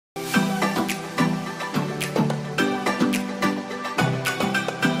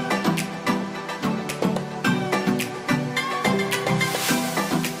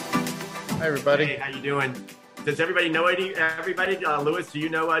Hi, everybody. Hey, how you doing? Does everybody know everybody? Lewis, do you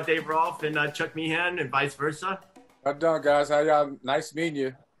know Dave Rolfe and Chuck Meehan and vice versa? How done, guys? How y'all? Nice meeting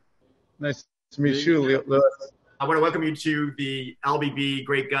you. Nice to meet you, Lewis. I want to welcome you to the LBB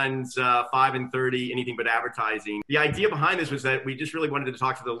Great Guns 5 and 30 Anything But Advertising. The idea behind this was that we just really wanted to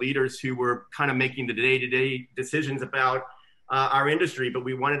talk to the leaders who were kind of making the day-to-day decisions about our industry, but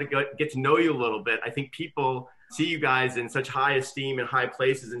we wanted to get to know you a little bit. I think people see you guys in such high esteem and high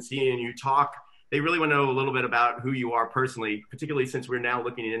places, and seeing you talk, they really want to know a little bit about who you are personally, particularly since we're now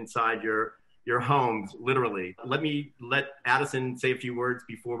looking inside your homes, literally. Let Addison say a few words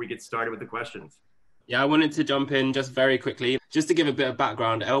before we get started with the questions. Yeah, I wanted to jump in just very quickly. Just to give a bit of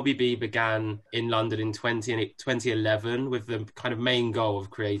background, LBB began in London in 2011 with the kind of main goal of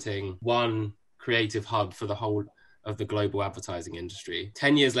creating one creative hub for the whole of the global advertising industry.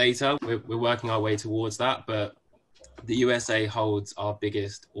 10 years later, we're working our way towards that, but the USA holds our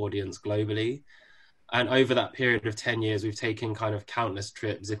biggest audience globally. And over that period of 10 years, we've taken kind of countless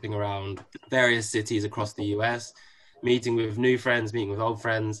trips, zipping around various cities across the US, meeting with new friends, meeting with old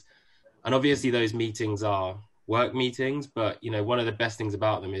friends. And obviously those meetings are work meetings, but one of the best things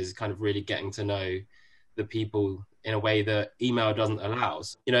about them is kind of really getting to know the people in a way that email doesn't allow.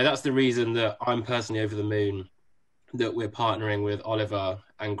 That's the reason that I'm personally over the moon that we're partnering with Oliver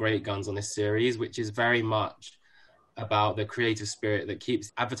and Great Guns on this series, which is very much about the creative spirit that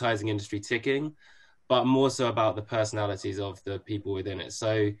keeps advertising industry ticking, but more so about the personalities of the people within it.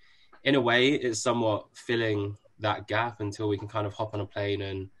 So in a way, it's somewhat filling that gap until we can kind of hop on a plane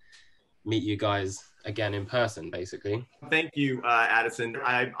and meet you guys again in person, basically. Thank you, Addison.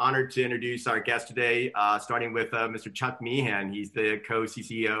 I'm honored to introduce our guest today, starting with Mr. Chuck Meehan. He's the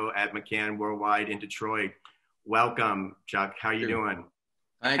Co-CCO at McCann Worldwide in Detroit. Welcome, Chuck. How are you doing?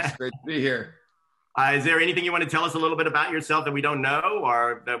 Thanks. Great to be here. Is there anything you want to tell us a little bit about yourself that we don't know,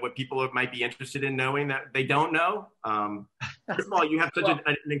 or that what people might be interested in knowing that they don't know? First of all, you have such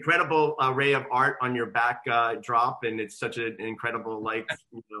an incredible array of art on your backdrop, and it's such an incredible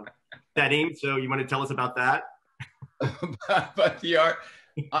setting. So you want to tell us about that? But the art,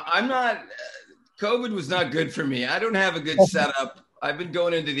 I'm not. COVID was not good for me. I don't have a good setup. I've been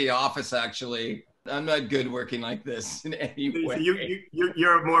going into the office actually. I'm not good working like this in any way.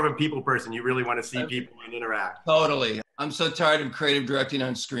 You're more of a people person. You really want to see people and interact. Totally. I'm so tired of creative directing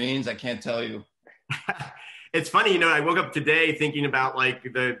on screens. I can't tell you. It's funny, I woke up today thinking about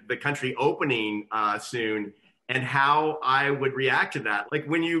the country opening soon and how I would react to that. Like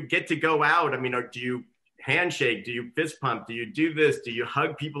when you get to go out, do you handshake? Do you fist pump? Do you do this? Do you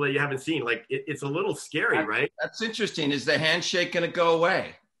hug people that you haven't seen? It's a little scary, right? That's interesting. Is the handshake going to go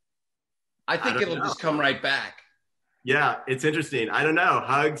away? I think it'll just come right back. Yeah, it's interesting. I don't know.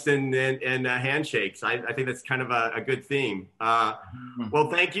 Hugs and handshakes. I think that's kind of a good theme. Well,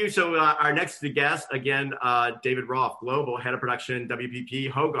 thank you. So our next guest, again, David Rolfe, Global Head of Production, WPP,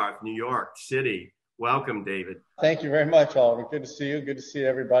 Hogarth, New York City. Welcome, David. Thank you very much, Oliver. Good to see you. Good to see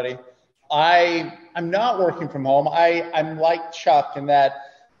everybody. I'm not working from home. I'm like Chuck in that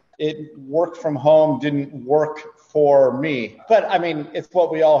work from home didn't work for me. But it's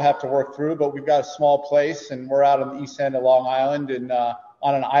what we all have to work through, but we've got a small place and we're out on the east end of Long Island and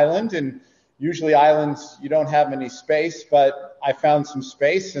on an island. And usually islands, you don't have any space, but I found some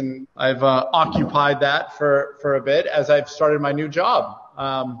space and I've occupied that for a bit as I've started my new job.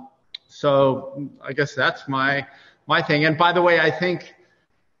 So I guess that's my thing. And by the way, I think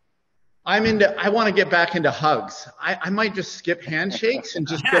I want to get back into hugs. I might just skip handshakes and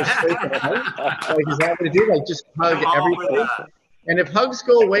just go straight to hugs. Is that what I do? just hug everybody. And if hugs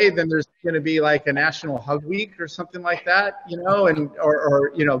go away, then there's going to be a National Hug Week or something like that,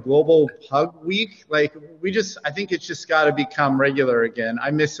 or Global Hug Week. I think it's just got to become regular again.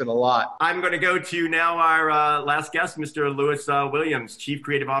 I miss it a lot. I'm going to go to now our last guest, Mr. Lewis Williams, Chief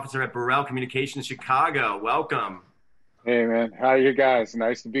Creative Officer at Burrell Communications, Chicago. Welcome. Hey, man. How are you guys?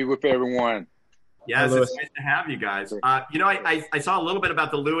 Nice to be with everyone. Yes, it's nice to have you guys. I saw a little bit about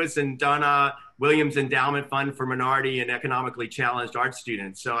the Lewis and Donna Williams Endowment Fund for Minority and Economically Challenged Art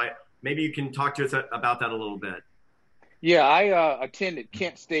Students. So maybe you can talk to us about that a little bit. Yeah, I attended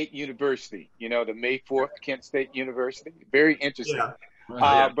Kent State University, the May 4th Kent State University. Very interesting.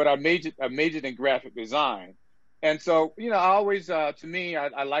 Yeah. But I majored in graphic design. And so, I always, to me,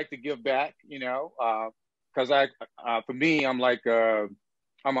 I like to give back, because for me, I'm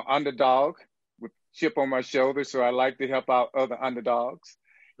I'm an underdog with chip on my shoulder, so I like to help out other underdogs.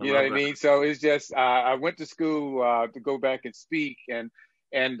 You know what I mean? So it's just I went to school to go back and speak, and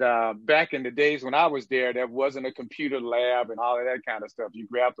And back in the days when I was there wasn't a computer lab and all of that kind of stuff. You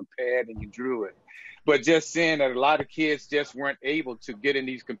grabbed a pad and you drew it. But just seeing that a lot of kids just weren't able to get in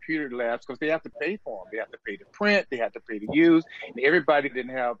these computer labs because they have to pay for them. They have to pay to print, they have to pay to use, and everybody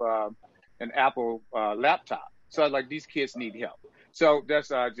didn't have an Apple laptop. So I was like, these kids need help. So that's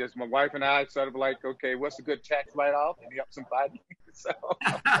just my wife and I sort of like, okay, what's a good tax write-off and help somebody? So,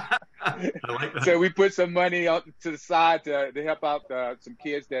 I like that. So we put some money out to the side to help out some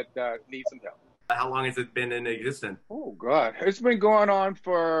kids that need some help. How long has it been in existence? Oh God, it's been going on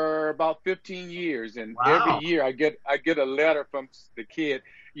for about 15 years, and Wow. every year I get a letter from the kid.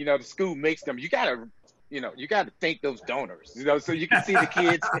 You know, the school makes them. You gotta thank those donors. You know, so you can see the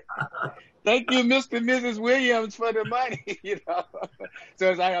kids. Thank you, Mr. and Mrs. Williams, for the money. You know,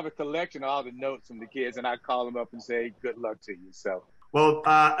 so as I have a collection of all the notes from the kids, and I call them up and say, "Good luck to you." So. Well,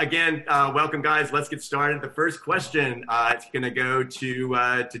 again, welcome, guys. Let's get started. The first question is going to go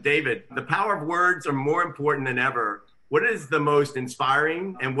to David. The power of words are more important than ever. What is the most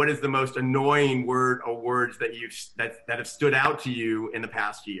inspiring and what is the most annoying word or words that that have stood out to you in the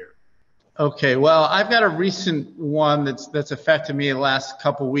past year? Okay, well, I've got a recent one that's affected me the last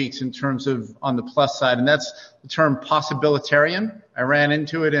couple of weeks in terms of on the plus side, and that's the term possibilitarian. I ran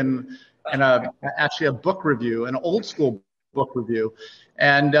into it in actually a book review, an old school book review.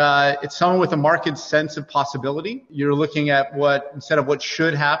 And it's someone with a marked sense of possibility. You're looking at instead of what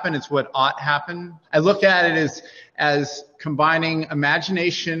should happen, it's what ought happen. I look at it as combining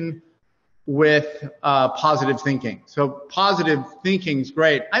imagination with positive thinking. So positive thinking is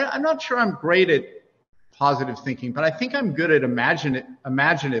great. I'm not sure I'm great at positive thinking, but I think I'm good at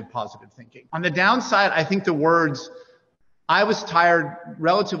imaginative positive thinking. On the downside, I think the words, I was tired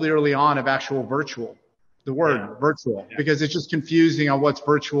relatively early on of actual virtual. The word virtual, because it's just confusing on what's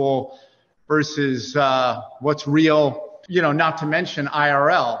virtual versus what's real, you know, not to mention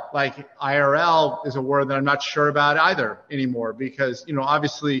IRL. Like IRL is a word that I'm not sure about either anymore because, you know,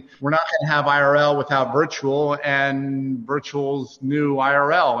 obviously we're not going to have IRL without virtual, and virtual's new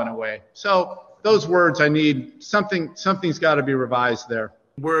IRL in a way. So those words I need, something's got to be revised there.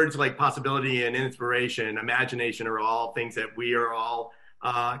 Words like possibility and inspiration, imagination are all things that we are all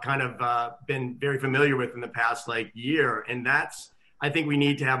been very familiar with in the past year. And I think we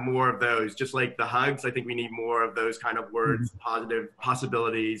need to have more of those, just like the hugs. I think we need more of those kind of words, positive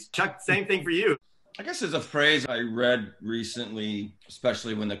possibilities. Chuck, same thing for you. I guess there's a phrase I read recently,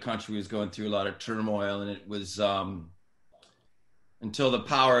 especially when the country was going through a lot of turmoil, and it was, until the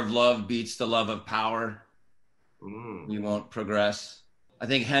power of love beats the love of power, we won't progress. I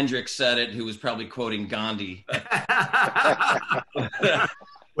think Hendricks said it, who was probably quoting Gandhi.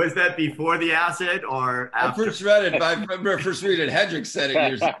 Was that before the acid or after? I first read it. I remember first reading it. Hendricks said it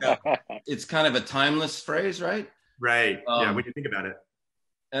years ago. It's kind of a timeless phrase, right? Right. Yeah, when you think about it.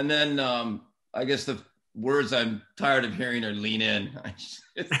 And then I guess the words I'm tired of hearing are lean in.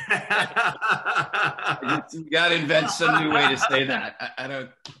 You got to invent some new way to say that. I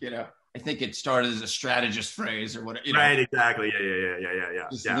don't, you know. I think it started as a strategist phrase or whatever. Right, exactly. Yeah.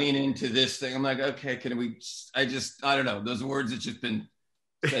 Just lean into this thing. I'm like, okay, I don't know. Those words have just been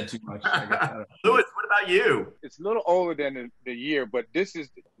said too much. Louis, what about you? It's a little older than the year, but this is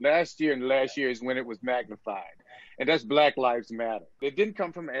last year, and last year is when it was magnified. And that's Black Lives Matter. It didn't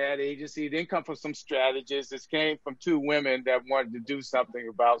come from an ad agency. It didn't come from some strategist. It came from two women that wanted to do something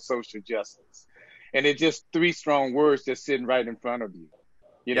about social justice. And it's just three strong words that's sitting right in front of you.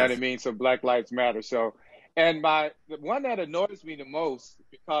 You know what I mean? So Black Lives Matter. So, and the one that annoys me the most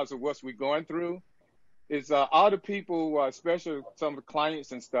because of what we're going through is all the people, especially some of the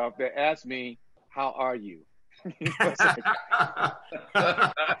clients and stuff, that ask me, "How are you?"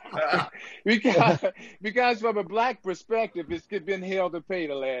 because from a Black perspective, it's been hell to pay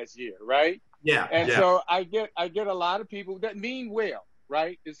the last year, right? Yeah. And so I get a lot of people that mean well,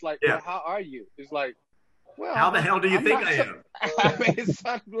 right? It's like, well, how are you? It's like, well, how the hell do you think I am? I mean, it's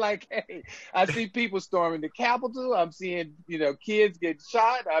something like, hey, I see people storming the Capitol. I'm seeing, kids get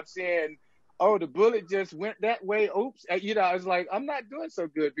shot. I'm seeing, oh, the bullet just went that way. Oops. It's like, I'm not doing so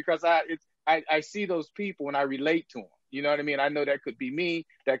good because I see those people and I relate to them. You know what I mean? I know that could be me.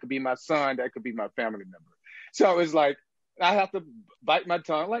 That could be my son. That could be my family member. So it's like, I have to bite my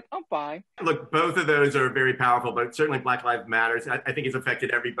tongue. Like, I'm fine. Look, both of those are very powerful, but certainly Black Lives Matters. I think it's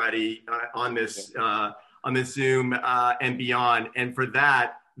affected everybody on this Zoom and beyond. And for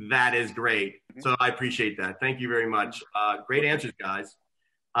that is great. So I appreciate that. Thank you very much. Great answers, guys.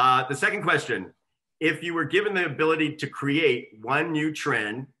 The second question, if you were given the ability to create one new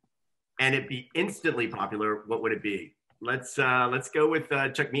trend and it be instantly popular, what would it be? Let's go with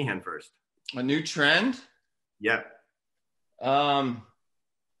Chuck Meehan first. A new trend? Yeah.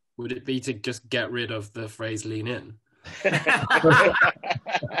 Would it be to just get rid of the phrase lean in?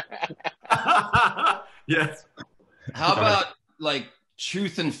 Yes. How about like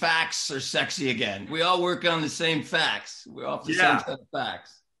truth and facts are sexy again? We all work on the same facts. We're off the same set of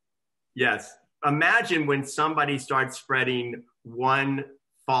facts. Yes. Imagine when somebody starts spreading one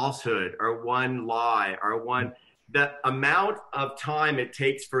falsehood or one lie or the amount of time it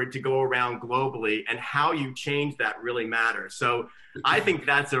takes for it to go around globally and how you change that really matters. So I think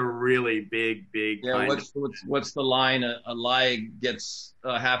that's a really big what's the line? A lie gets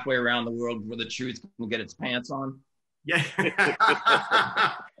halfway around the world before the truth can get its pants on. Yeah.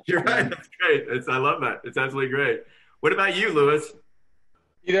 You're right. That's great. I love that. It's absolutely great. What about you, Louis?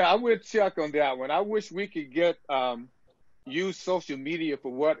 I'm with Chuck on that one. I wish we could use social media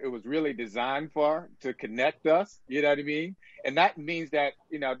for what it was really designed for, to connect us. You know what I mean? And that means that,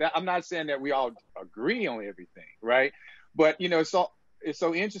 that I'm not saying that we all agree on everything, right? But, so it's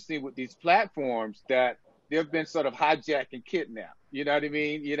so interesting with these platforms that they've been sort of hijacked and kidnapped. You know what I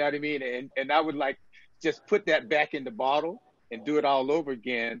mean? And I would like just put that back in the bottle and do it all over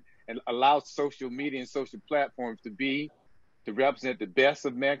again and allow social media and social platforms to represent the best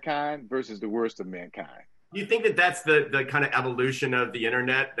of mankind versus the worst of mankind. Do you think that that's the kind of evolution of the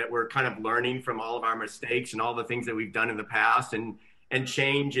internet, that we're kind of learning from all of our mistakes and all the things that we've done in the past, and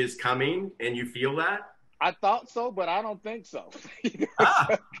change is coming, and you feel that? I thought so, but I don't think so. You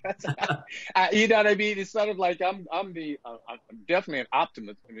know what I mean? It's sort of like I'm definitely an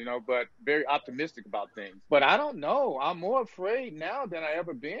optimist, but very optimistic about things. But I don't know. I'm more afraid now than I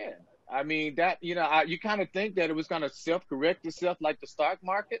ever been. I mean, that, you kind of think that it was going to self-correct itself like the stock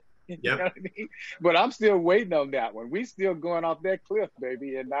market. You know what I mean? But I'm still waiting on that one. We still going off that cliff,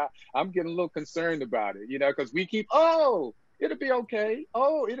 baby. And I'm getting a little concerned about it, because we keep, it'll be okay.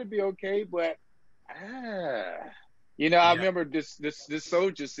 It'll be okay. But, I remember this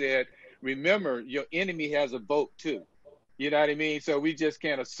soldier said, remember, your enemy has a vote too. You know what I mean? So we just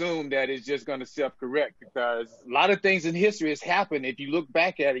can't assume that it's just going to self-correct, because a lot of things in history has happened. If you look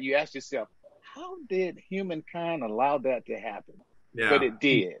back at it, you ask yourself, how did humankind allow that to happen? Yeah. But it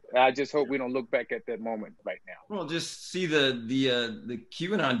did. I just hope we don't look back at that moment right now. Well, just see the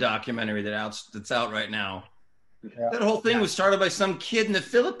QAnon documentary that's out right now. Yeah. That whole thing was started by some kid in the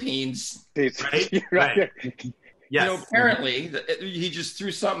Philippines, right? Right. Yes. Apparently he just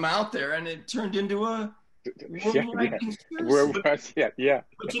threw something out there, and it turned into a worldwide yeah.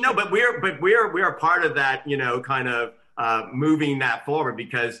 But we're part of that, kind of moving that forward,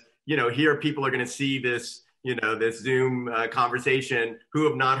 because here people are going to see this. This Zoom conversation, who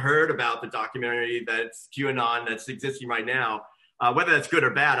have not heard about the documentary that's QAnon that's existing right now. Whether that's good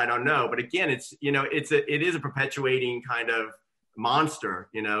or bad, I don't know. But again, it is a perpetuating kind of monster,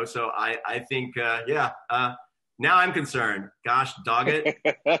 So I think, now I'm concerned. Gosh, dog it.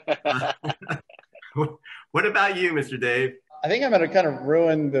 What about you, Mr. Dave? I think I'm going to kind of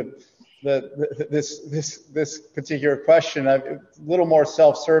ruin this particular question. A little more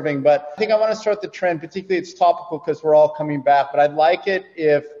self-serving, but I think I want to start the trend. Particularly, it's topical because we're all coming back. But I'd like it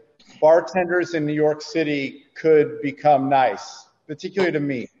if bartenders in New York City could become nice, particularly to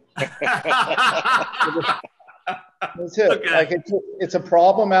me. That's it. Okay. Like it's a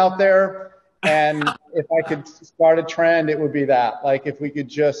problem out there, and if I could start a trend, it would be that. Like if we could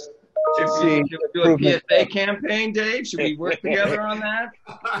just. Should we do a PSA campaign, Dave? Should we work together on that?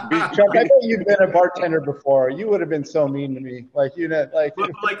 Chuck, I bet you've been a bartender before. You would have been so mean to me. Give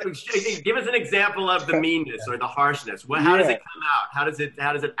us an example of the meanness or the harshness. How does it come out? How does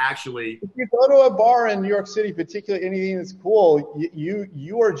it actually? If you go to a bar in New York City, particularly anything that's cool,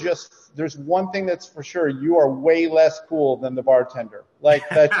 you are just. There's one thing that's for sure: you are way less cool than the bartender. Like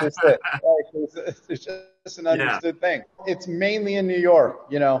that's just it. It's just an understood thing. It's mainly in New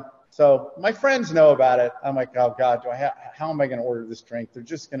York, So my friends know about it. I'm like, oh God, how am I going to order this drink? They're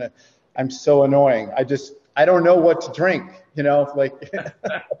just going to, I'm so annoying. I don't know what to drink,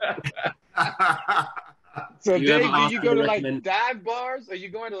 So Dave, do you go to like dive bars? Are you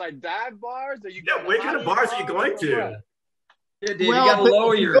going to like dive bars? What kind of bars are you going to? Yeah, Dave, you got to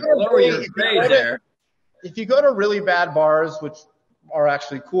lower your grade there. If you go to really bad bars, which are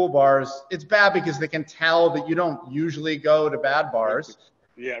actually cool bars, it's bad because they can tell that you don't usually go to bad bars.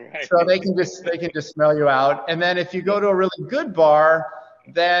 Yeah, right. So they can just smell you out. And then if you go to a really good bar,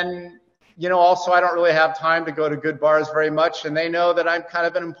 then also I don't really have time to go to good bars very much, and they know that I'm kind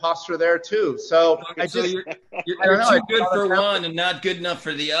of an imposter there too. So you're too good for one and not good enough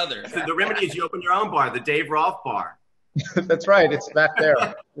for the other. So the remedy is you open your own bar, the Dave Rolfe bar. That's right. It's back there.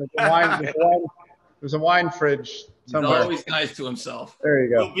 The There's a wine fridge somewhere. He's always nice to himself. There you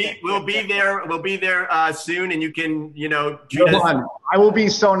go. We'll be there. We'll be there soon, and you can, treat us. I will be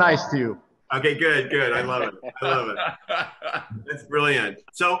so nice to you. Okay, good. I love it. That's brilliant.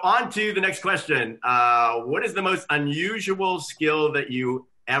 So on to the next question. What is the most unusual skill that you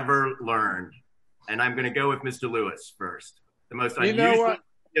ever learned? And I'm going to go with Mr. Lewis first. The most unusual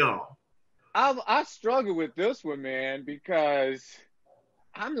skill. I struggle with this one, man, because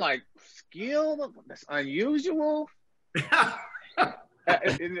I'm like, skill that's unusual. One of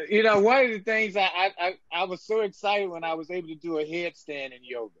the things I was so excited when I was able to do a headstand in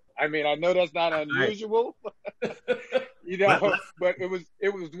yoga. I mean, I know that's not unusual, but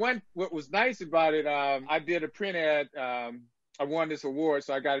it was one. What was nice about it, I did a print ad. I won this award,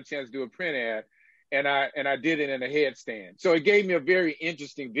 so I got a chance to do a print ad, and I did it in a headstand. So it gave me a very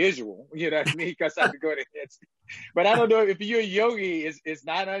interesting visual. You know what I mean? Because I could go to headstand. But I don't know if you're a yogi, it's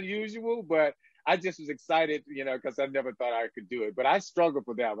not unusual, but I just was excited, because I never thought I could do it. But I struggled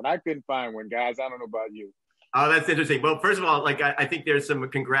for that one. I couldn't find one, guys. I don't know about you. Oh, that's interesting. Well, first of all, I think there's some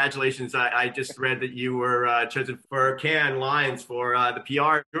congratulations. I just read that you were chosen for Cannes Lions for the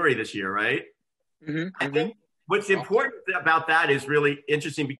PR jury this year, right? Mm-hmm. I think what's important about that is really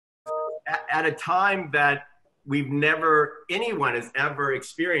interesting because at a time that anyone has ever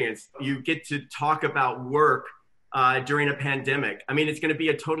experienced, you get to talk about work during a pandemic. I mean, it's going to be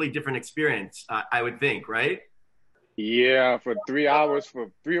a totally different experience, I would think, right? Yeah, for 3 or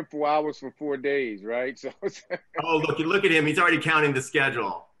 4 hours for 4 days, right? So. Oh, look at him. He's already counting the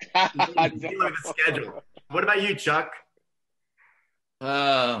schedule. The schedule. What about you, Chuck?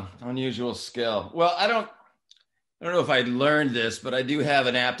 Unusual skill. Well, I don't know if I learned this, but I do have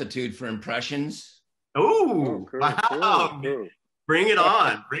an aptitude for impressions. Ooh, cool, wow. cool. Bring it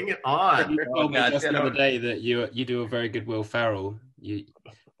on. You told me just the other day that you do a very good Will Ferrell.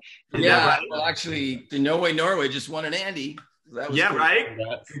 Right? Well, actually, the Norway just won an Andy. That was cool. Right?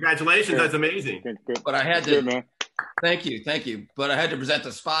 Congratulations. That's amazing. Good. But I had to, man. Thank you. But I had to present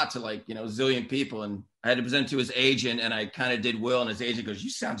the spot to a zillion people, and I had to present to his agent, and I kind of did Will, and his agent goes,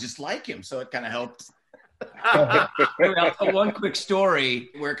 "You sound just like him," so it kind of helped. Anyway, I'll tell one quick story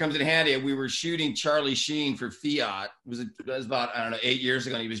where it comes in handy. We were shooting Charlie Sheen for Fiat. It was about 8 years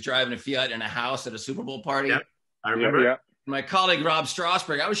ago, and he was driving a Fiat in a house at a Super Bowl party. Yep, I remember. Yeah. My colleague, Rob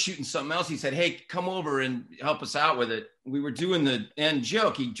Strasberg, I was shooting something else. He said, "Hey, come over and help us out with it." We were doing the end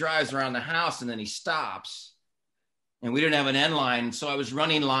joke. He drives around the house and then he stops. And we didn't have an end line. So I was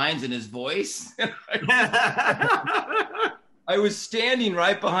running lines in his voice. I was standing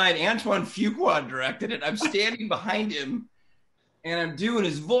right behind Antoine Fuqua directed it. I'm standing behind him and I'm doing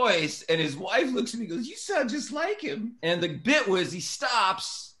his voice. And his wife looks at me and goes, "You sound just like him." And the bit was he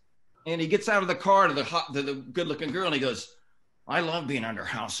stops. And he gets out of the car to the good-looking girl, and he goes, "I love being under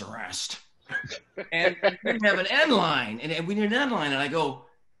house arrest." And we didn't have an end line, and we need an end line. And I go,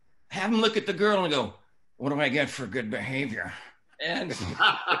 have him look at the girl, and I go, "What do I get for good behavior?" And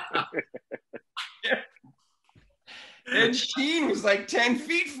and Sheen was like 10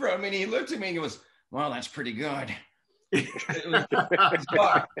 feet from me, and he looked at me and he goes, "Well, that's pretty good."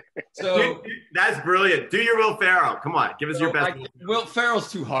 So that's brilliant. Do your Will Ferrell. Come on, give us your best. Will Ferrell's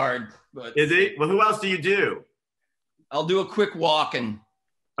too hard, but is he? Well, who else do you do? I'll do a quick walk and.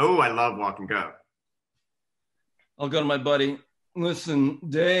 Oh, I love walk and go. I'll go to my buddy. "Listen,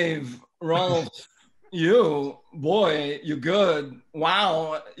 Dave, Rolfe, you good.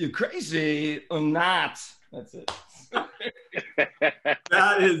 Wow, you crazy or not?" That's it.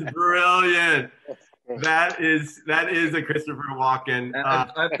 That is brilliant. That is a Christopher Walken.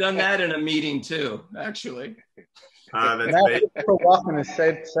 I've done that in a meeting too, actually. That's great. Christopher Walken has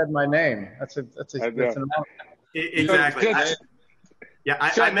said my name. That's an exactly.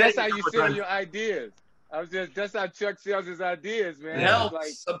 Chuck, that's how you sell your ideas. That's how Chuck sells his ideas, man. It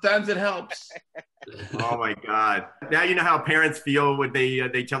helps. Sometimes it helps. Oh my God! Now you know how parents feel when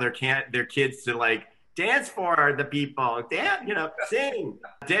they tell their kids to dance for the people, dance, sing.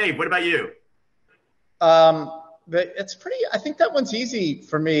 Dave, what about you? It's pretty, I think that one's easy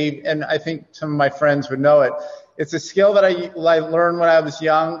for me, and I think some of my friends would know it. It's a skill that I learned when I was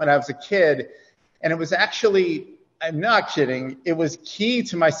young, when I was a kid, and it was actually, I'm not kidding, it was key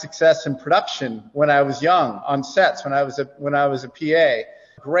to my success in production when I was young, on sets, when I was a PA.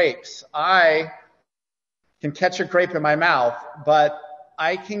 Grapes. I can catch a grape in my mouth, but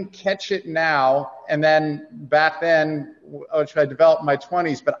I can catch it now, and then back then, which I developed in my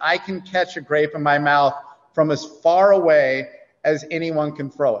 20s, but I can catch a grape in my mouth from as far away as anyone can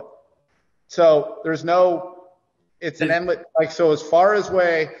throw it. So it's an endless, so as far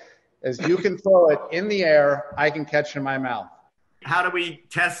away as you can throw it in the air, I can catch it in my mouth. How do we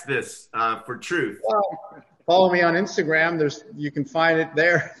test this for truth? Well, follow me on Instagram. You can find it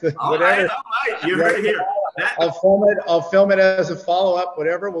there. All right. You heard it here. I'll film it as a follow-up.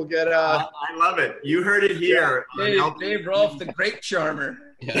 Whatever, we'll get. I love it. You heard it here. Dave Rolfe, the grape charmer.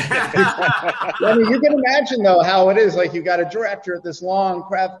 I mean, you can imagine though how it is. Like you got a director at this long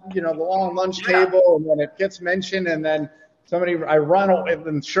the long lunch table, and then it gets mentioned, and then I run,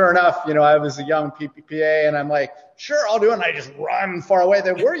 and sure enough, I was a young PPPA, and I'm like, sure, I'll do it. And I just run far away.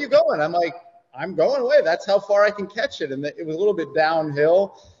 Then where are you going? I'm like, I'm going away. That's how far I can catch it. And it was a little bit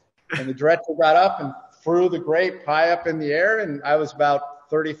downhill, and the director got up and threw the grape high up in the air, and I was about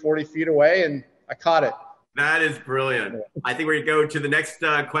 30, 40 feet away, and I caught it. That is brilliant. I think we're going to go to the next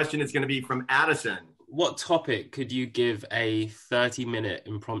question. It's going to be from Addison. What topic could you give a 30-minute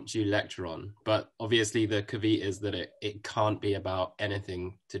impromptu lecture on? But obviously the caveat is that it can't be about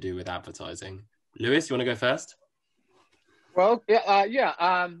anything to do with advertising. Lewis, you want to go first? Well, but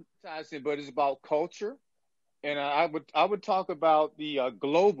it's about culture. And I would talk about the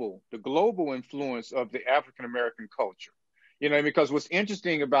global influence of the African-American culture. Because what's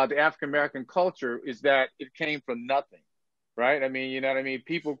interesting about the African-American culture is that it came from nothing, right? I mean,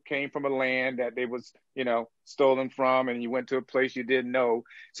 People came from a land that they was, stolen from, and you went to a place you didn't know.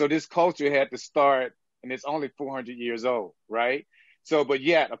 So this culture had to start, and it's only 400 years old, right? So, but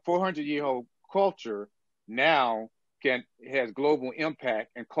yet a 400-year-old culture now has global impact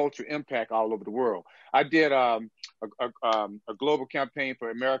and culture impact all over the world. I did a global campaign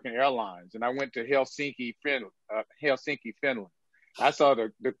for American Airlines, and I went to Helsinki, Finland. I saw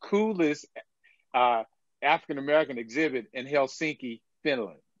the coolest African American exhibit in Helsinki,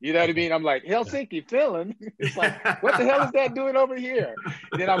 Finland. You know what I mean? I'm like, Helsinki, Finland? It's like, what the hell is that doing over here?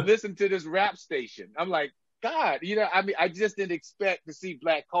 And then I'm listening to this rap station. I'm like, God, I just didn't expect to see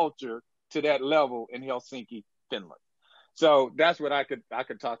Black culture to that level in Helsinki, Finland. So that's what I could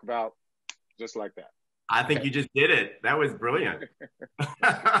talk about just like that. I think you just did it. That was brilliant.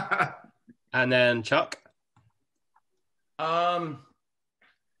 And then Chuck? I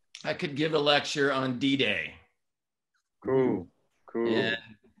could give a lecture on D-Day. Cool. And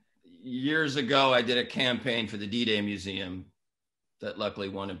years ago, I did a campaign for the D-Day Museum that luckily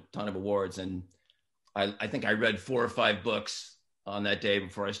won a ton of awards. And I think I read 4 or 5 books on that day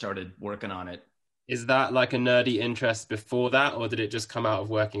before I started working on it. Is that like a nerdy interest before that, or did it just come out of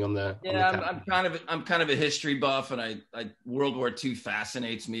working on the? Yeah, I'm kind of a history buff, and I World War II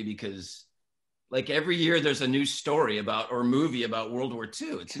fascinates me because, like, every year there's a new story about or movie about World War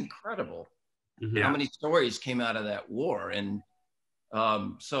II. It's incredible how many stories came out of that war, and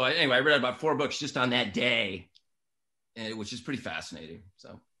so I read about 4 books just on that day, which is pretty fascinating.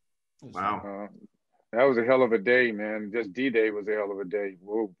 So, wow, that was a hell of a day, man. Just D-Day was a hell of a day.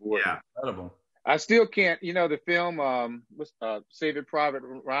 Whoa, boy. Yeah, incredible. I still can't, the film, Saving Private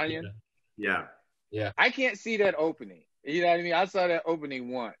Ryan. Yeah. I can't see that opening. You know what I mean? I saw that opening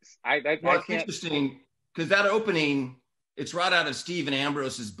once. It's interesting because that opening, it's right out of Stephen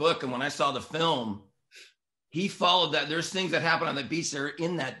Ambrose's book. And when I saw the film, he followed that. There's things that happen on the beach that are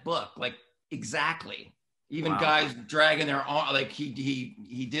in that book, like exactly. Even guys dragging their arm, like he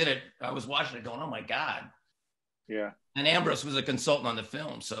did it. I was watching it going, oh my God. Yeah. And Ambrose was a consultant on the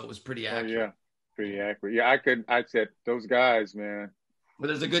film, so it was pretty accurate. Yeah. Pretty accurate. Yeah, I said those guys, man. But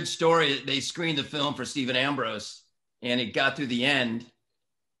there's a good story. They screened the film for Stephen Ambrose, and it got through the end.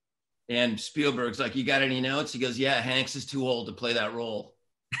 And Spielberg's like, "You got any notes?" He goes, "Yeah, Hanks is too old to play that role."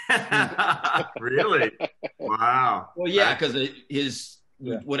 Really? Wow. Well, yeah, because his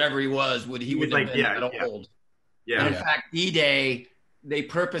whatever he was, he would have been that old. Yeah. And in fact, D-Day, they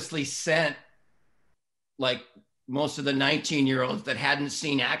purposely sent like most of the 19-year-olds that hadn't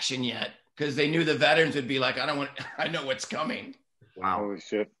seen action yet, because they knew the veterans would be like, I know what's coming. Wow. Holy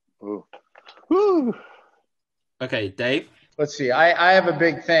shit. Ooh. Woo. Okay, Dave? Let's see. I have a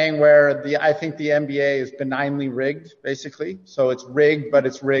big thing where I think the NBA is benignly rigged, basically. So it's rigged, but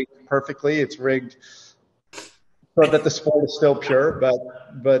it's rigged perfectly. It's rigged so that the sport is still pure,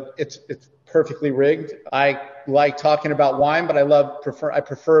 but it's perfectly rigged. I like talking about wine, but I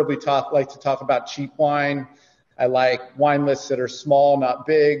preferably like to talk about cheap wine. I like wine lists that are small, not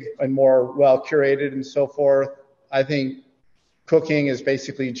big, and more well curated and so forth. I think cooking is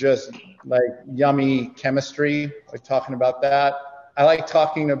basically just like yummy chemistry, like talking about that. I like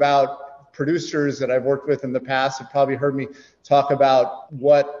talking about producers that I've worked with in the past. You've probably heard me talk about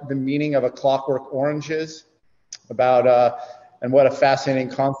what the meaning of a Clockwork Orange is, and what a fascinating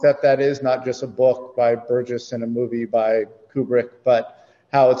concept that is, not just a book by Burgess and a movie by Kubrick, but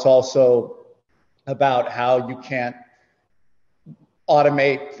how it's also about how you can't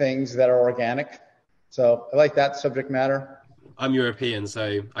automate things that are organic. So I like that subject matter. I'm European,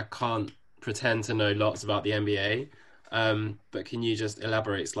 so I can't pretend to know lots about the NBA. But can you just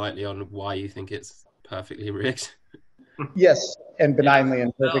elaborate slightly on why you think it's perfectly rigged? Yes, and benignly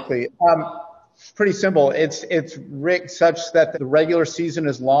and perfectly. It's pretty simple. It's rigged such that the regular season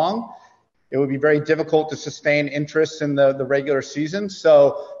is long. It would be very difficult to sustain interest in the regular season.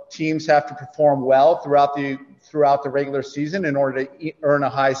 So teams have to perform well throughout the regular season in order to earn a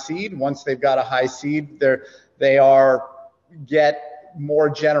high seed. Once they've got a high seed, they get more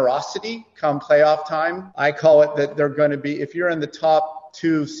generosity come playoff time. I call it that they're going to be, if you're in the top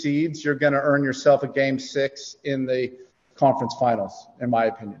 2 seeds, you're going to earn yourself a game 6 in the conference finals, in my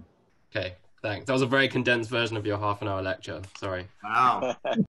opinion. Okay, thanks. That was a very condensed version of your half-an-hour lecture. Sorry. Wow.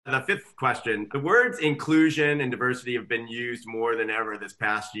 The fifth question. The words inclusion and diversity have been used more than ever this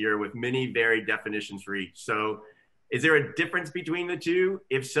past year with many varied definitions for each. So is there a difference between the two?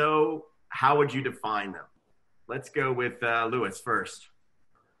 If so, how would you define them? Let's go with Lewis first.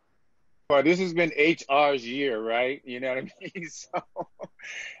 Well, this has been HR's year, right? You know what I mean? So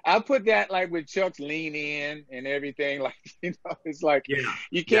I put that like with Chuck's lean in and everything. Like, it's like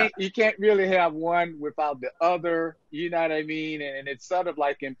you can't really have one without the other. You know what I mean? And it's sort of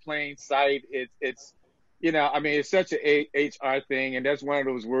like in plain sight. It's it's such a HR thing, and that's one of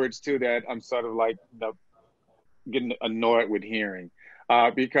those words too that I'm sort of like getting annoyed with hearing.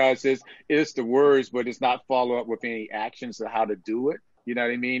 Because it's the words, but it's not follow up with any actions of how to do it. You know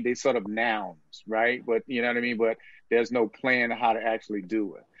what I mean? They sort of nouns, right? But you know what I mean? But there's no plan of how to actually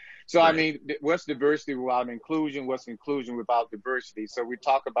do it. So, right. I mean, what's diversity without inclusion? What's inclusion without diversity? So we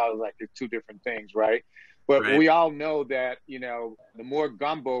talk about like the 2 different things, right? But we all know that, the more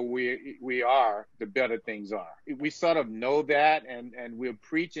gumbo we are, the better things are. We sort of know that, and we're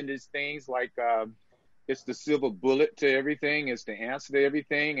preaching these things like, it's the silver bullet to everything. It's the answer to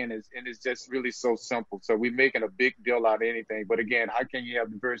everything. And it's just really so simple. So we're making a big deal out of anything. But again, how can you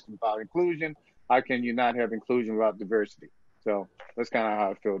have diversity without inclusion? How can you not have inclusion without diversity? So that's kind of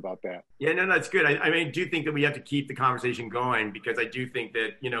how I feel about that. Yeah, no, that's good. I mean, I do think that we have to keep the conversation going, because I do think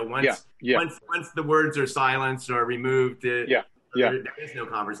that, once the words are silenced or removed, there is no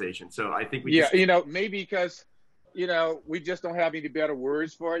conversation. So I think maybe because, we just don't have any better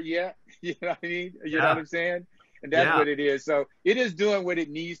words for it yet. You know what I mean? You know what I'm saying? And that's what it is. So it is doing what it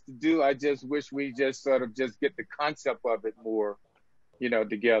needs to do. I just wish we just sort of just get the concept of it more,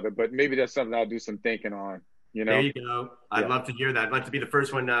 together. But maybe that's something I'll do some thinking on. There you go. I'd love to hear that. I'd like to be the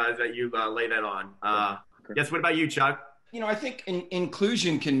first one that you lay that on. Yes. What about you, Chuck? I think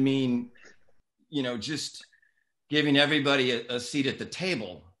inclusion can mean, just giving everybody a seat at the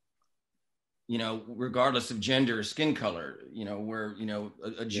table. Regardless of gender or skin color, where,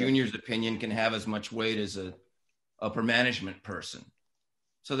 a junior's opinion can have as much weight as a upper management person,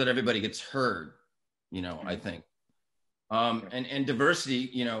 so that everybody gets heard, I think. And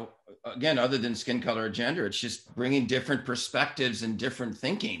diversity, again, other than skin color or gender, it's just bringing different perspectives and different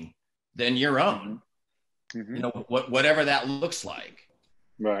thinking than your own, whatever that looks like.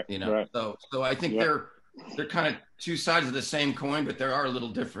 Right. Right. So I think they're kind of 2 sides of the same coin, but they are a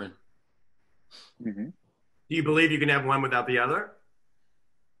little different. Mm-hmm. Do you believe you can have one without the other?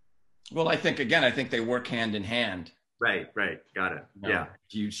 Well, I think they work hand in hand. Right. Got it. Yeah.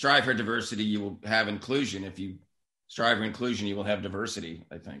 If you strive for diversity, you will have inclusion. If you strive for inclusion, you will have diversity,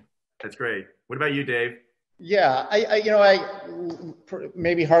 I think. That's great. What about you, Dave? Yeah, I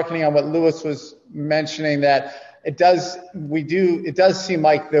maybe hearkening on what Lewis was mentioning, that it does seem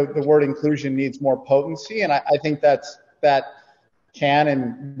like the word inclusion needs more potency. And I think that can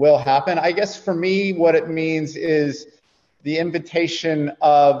and will happen. I guess for me, what it means is the invitation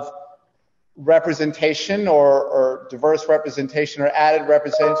of representation or diverse representation or added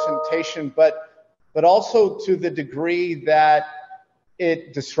representation, but also to the degree that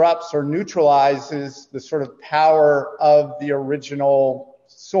it disrupts or neutralizes the sort of power of the original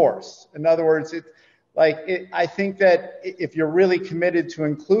source. In other words, I think that if you're really committed to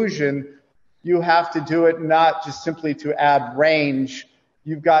inclusion, you have to do it not just simply to add range.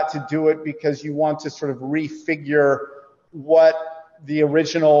 You've got to do it because you want to sort of refigure what the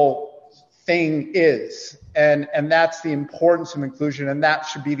original thing is. And that's the importance of inclusion. And that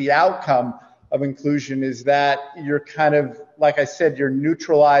should be the outcome of inclusion, is that you're kind of, like I said, you're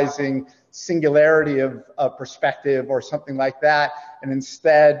neutralizing singularity of perspective or something like that. And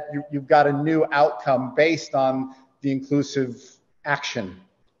instead, you've got a new outcome based on the inclusive action.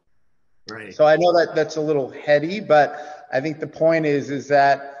 Right. So I know that that's a little heady, but I think the point is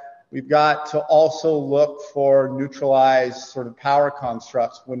that we've got to also look for neutralized sort of power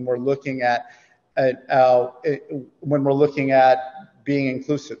constructs when we're looking at being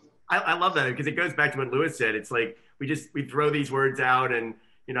inclusive. I love that, because it goes back to what Lewis said. It's like we throw these words out, and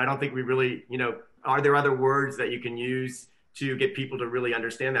I don't think we really, are there other words that you can use to get people to really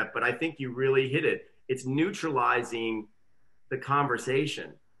understand that? But I think you really hit it. It's neutralizing the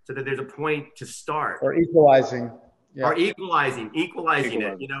conversation so that there's a point to start. Or equalizing. Yeah. Or equalizing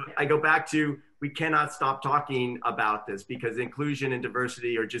it. I go back to, we cannot stop talking about this because inclusion and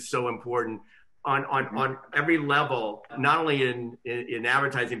diversity are just so important on every level, not only in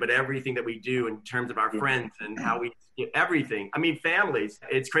advertising, but everything that we do in terms of our friends and how we everything. I mean, families.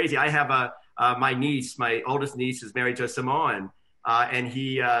 It's crazy. I have my oldest niece is married to a Samoan. And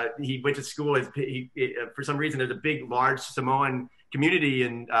he went to school. For some reason, there's a large Samoan community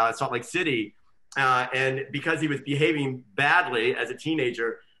in Salt Lake City. And because he was behaving badly as a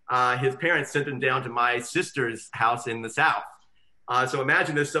teenager, his parents sent him down to my sister's house in the South. So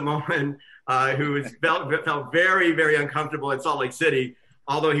imagine this Samoan who felt very, very uncomfortable in Salt Lake City,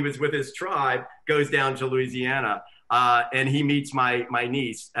 although he was with his tribe, goes down to Louisiana. And he meets my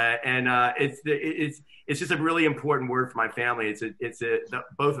niece. It's just a really important word for my family. It's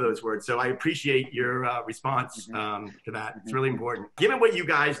both of those words. So I appreciate your response to that. It's really important. Given what you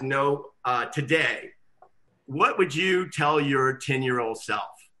guys know today, what would you tell your 10-year-old self?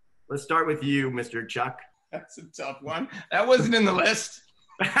 Let's start with you, Mr. Chuck. That's a tough one. That wasn't in the list.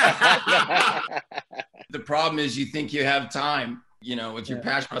 The problem is you think you have time. If you're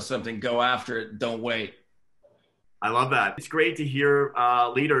passionate about something, go after it. Don't wait. I love that. It's great to hear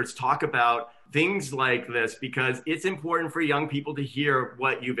leaders talk about things like this because it's important for young people to hear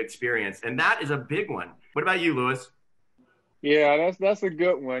what you've experienced. And that is a big one. What about you, Louis? Yeah, that's a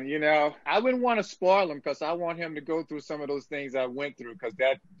good one. I wouldn't want to spoil him because I want him to go through some of those things I went through because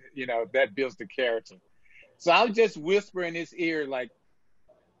that builds the character. So I'll just whisper in his ear like,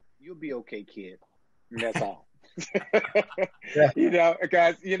 "You'll be okay, kid." And that's all. Yeah.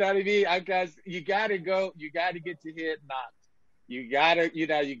 Guys, you know what I mean? Guys, you gotta go. You gotta get your head knocked. You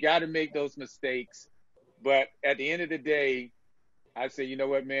gotta make those mistakes. But at the end of the day, I say, you know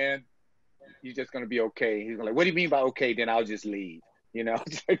what, man? You're just gonna be okay. He's like, "What do you mean by okay?" Then I'll just leave.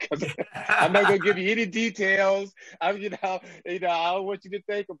 Because I'm not gonna give you any details. I don't want you to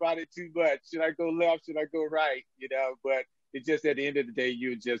think about it too much. Should I go left? Should I go right? But it's just at the end of the day,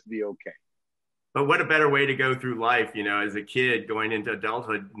 you'll just be okay. But what a better way to go through life, as a kid going into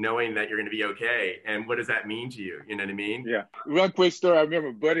adulthood, knowing that you're going to be okay. And what does that mean to you? You know what I mean? Yeah. One quick story. I remember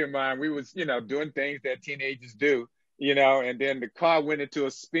a buddy of mine, we was, doing things that teenagers do, and then the car went into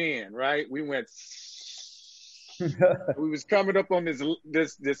a spin, right? We went, we was coming up on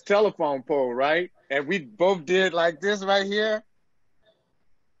this telephone pole, right? And we both did like this right here.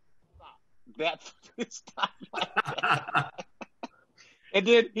 Stop like that. And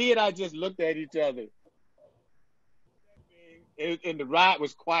then he and I just looked at each other. And the ride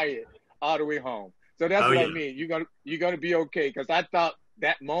was quiet all the way home. So that's what I mean. You're gonna be okay. Because I thought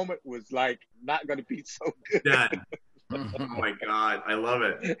that moment was like not gonna be so good. Yeah. Oh my God. I love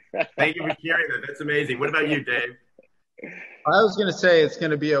it. Thank you for sharing that. That's amazing. What about you, Dave? I was gonna say it's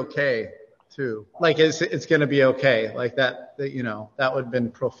gonna be okay too. Like it's gonna be okay. Like that that would have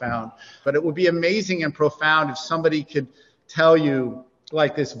been profound. But it would be amazing and profound if somebody could tell you,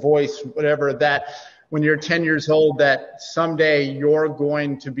 like this voice, whatever, that when you're 10 years old, that someday you're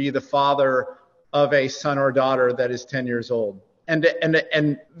going to be the father of a son or daughter that is 10 years old. And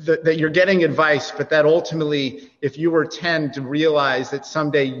that you're getting advice, but that ultimately, if you were 10, to realize that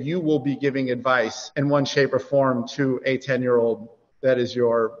someday you will be giving advice in one shape or form to a 10-year-old that is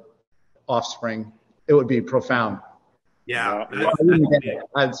your offspring, it would be profound. Yeah.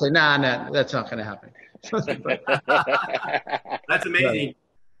 I'd say, nah, that's not going to happen. That's amazing.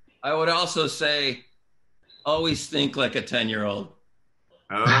 I would also say, always think like a 10-year-old.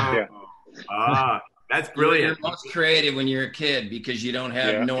 That's brilliant. You're most creative when you're a kid because you don't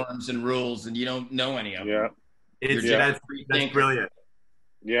have norms and rules and you don't know any of them. That's brilliant.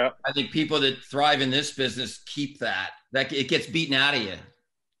 Yeah. I think people that thrive in this business keep that. It gets beaten out of you.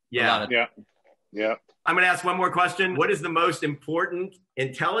 Yeah. Yeah. I'm going to ask one more question. What is the most important,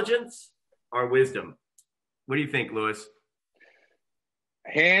 intelligence or wisdom? What do you think, Louis?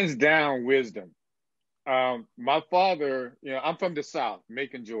 Hands down, wisdom. My father, I'm from the South,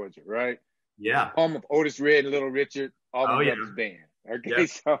 Macon, Georgia, right? Yeah. Home of Otis Red and Little Richard, all my brothers band. Okay, yeah.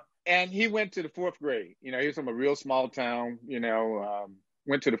 So, and he went to the 4th grade. He was from a real small town.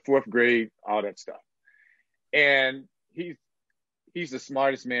 Went to the 4th grade, all that stuff. And he's the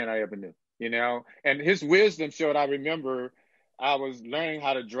smartest man I ever knew. And his wisdom showed. I remember I was learning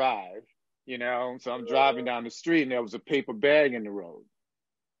how to drive. So I'm driving down the street and there was a paper bag in the road.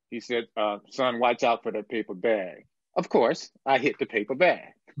 He said, "Son, watch out for that paper bag." Of course, I hit the paper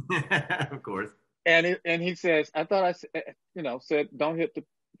bag. Of course. And he says, I thought said, don't hit the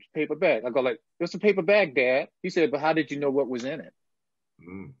paper bag. I go like, there's a paper bag, Dad. He said, but how did you know what was in it?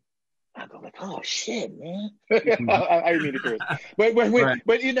 Mm. I go like, oh shit, man. I didn't mean to curse. But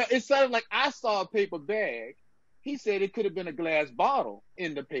it sounded like I saw a paper bag. He said it could have been a glass bottle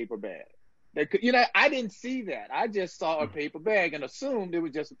in the paper bag. I didn't see that. I just saw a paper bag and assumed it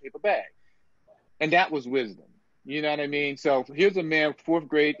was just a paper bag. And that was wisdom. You know what I mean? So here's a man, 4th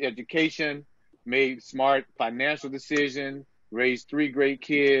grade education, made smart financial decision, raised 3 great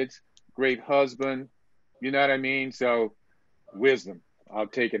kids, great husband. You know what I mean? So wisdom, I'll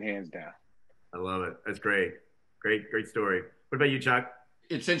take it hands down. I love it. That's great. Great story. What about you, Chuck?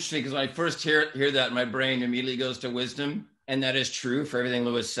 It's interesting because when I first hear that, my brain immediately goes to wisdom. And that is true for everything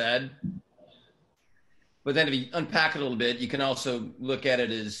Lewis said. But then if you unpack it a little bit, you can also look at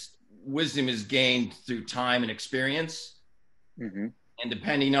it as wisdom is gained through time and experience. Mm-hmm. And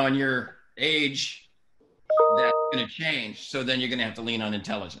depending on your age, that's going to change. So then you're going to have to lean on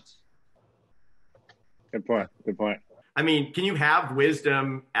intelligence. Good point. I mean, can you have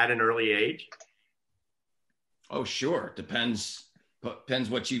wisdom at an early age? Oh, sure. Depends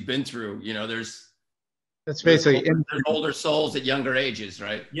what you've been through. That's basically there's older souls at younger ages,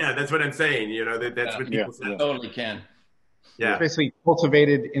 right? Yeah, that's what I'm saying. That's what people say. Totally can. Yeah. It's basically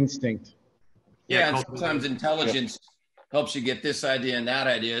cultivated instinct. Yeah, and sometimes intelligence helps you get this idea and that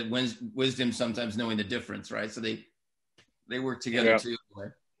idea. Wisdom sometimes knowing the difference, right? So they work together too.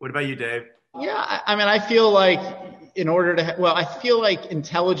 What about you, Dave? Yeah, I mean, I feel like I feel like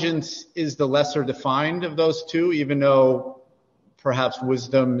intelligence is the lesser defined of those two, even though perhaps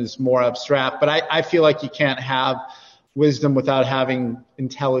wisdom is more abstract. But I feel like you can't have wisdom without having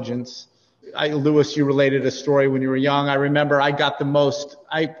intelligence. Lewis, you related a story when you were young. I remember I got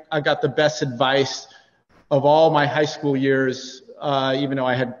the best advice of all my high school years, even though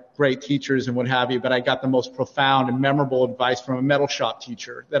I had great teachers and what have you, but I got the most profound and memorable advice from a metal shop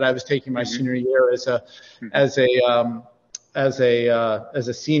teacher that I was taking my senior year as a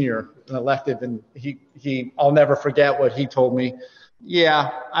senior, an elective, and I'll never forget what he told me. Yeah,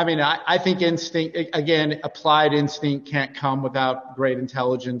 I mean, I think instinct, again, applied instinct can't come without great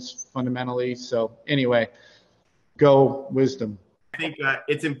intelligence fundamentally. So anyway, go wisdom. I think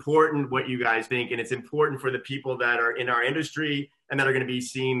it's important what you guys think, and it's important for the people that are in our industry and that are going to be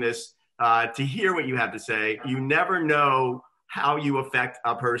seeing this to hear what you have to say. You never know how you affect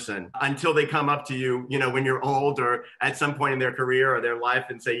a person until they come up to you, when you're old or at some point in their career or their life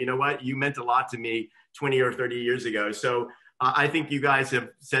and say, you know what, you meant a lot to me 20 or 30 years ago. So I think you guys have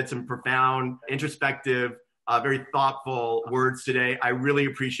said some profound, introspective, very thoughtful words today. I really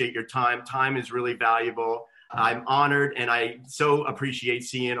appreciate your time. Time is really valuable. I'm honored, and I so appreciate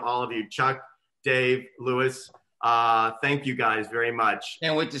seeing all of you. Chuck, Dave, Lewis, thank you guys very much.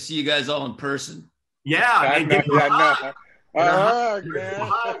 Can't wait to see you guys all in person. Yeah. Man. We're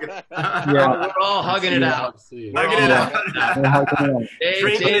all hugging it out. Hugging it out.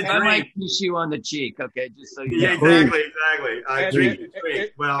 Dave, I might kiss you on the cheek, okay? Just so you know. Exactly.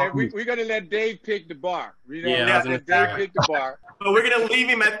 Drink. Well, we're gonna let Dave pick the bar. Let Dave pick the bar. But we're gonna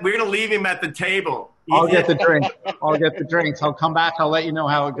leave him at the table. I'll get the drinks. I'll come back. I'll let you know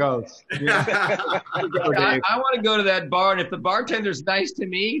how it goes. Yeah. I want to go to that bar, and if the bartender's nice to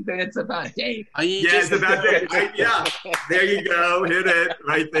me, then it's about Dave. It's about Dave. Yeah, there you go. Hit it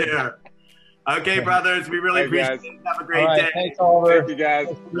right there. Okay, brothers, we really appreciate it. Have a great day. Thanks, Oliver. Thank you, guys.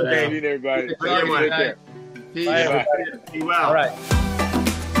 Good evening, everybody. Take care. Peace. Be well. All right.